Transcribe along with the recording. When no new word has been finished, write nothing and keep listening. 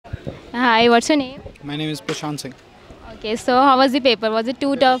Hi, what's your name? My name is Prashant Singh. Okay, so how was the paper? Was it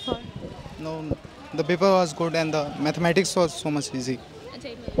too tough? No, the paper was good and the mathematics was so much easy. Acha,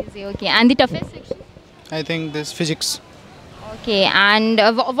 it was easy. Okay, and the toughest section? I think this physics, Okay, and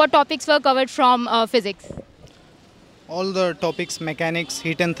what topics were covered from physics? all the topics mechanics,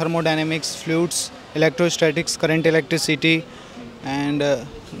 heat and thermodynamics, fluids, electrostatics, current electricity, and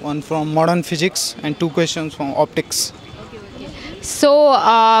one from modern physics and two questions from optics. So,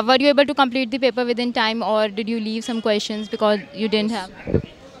 were you able to complete the paper within time, or did you leave some questions because you didn't have?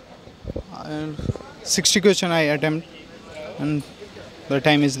 And 60 question I attempt and the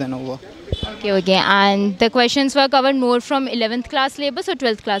time is then over. Okay, okay, and the questions were covered more from 11th class syllabus or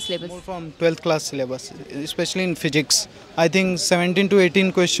 12th class syllabus? More from 12th class syllabus, especially in physics. I think 17 to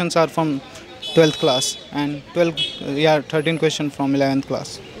 18 questions are from 12th class and 13 questions from 11th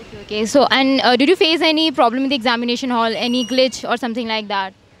class. Okay, so and did you face any problem in the examination hall, any glitch or something like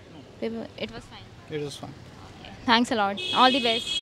that? It was fine. It was fun. Thanks a lot. All the best.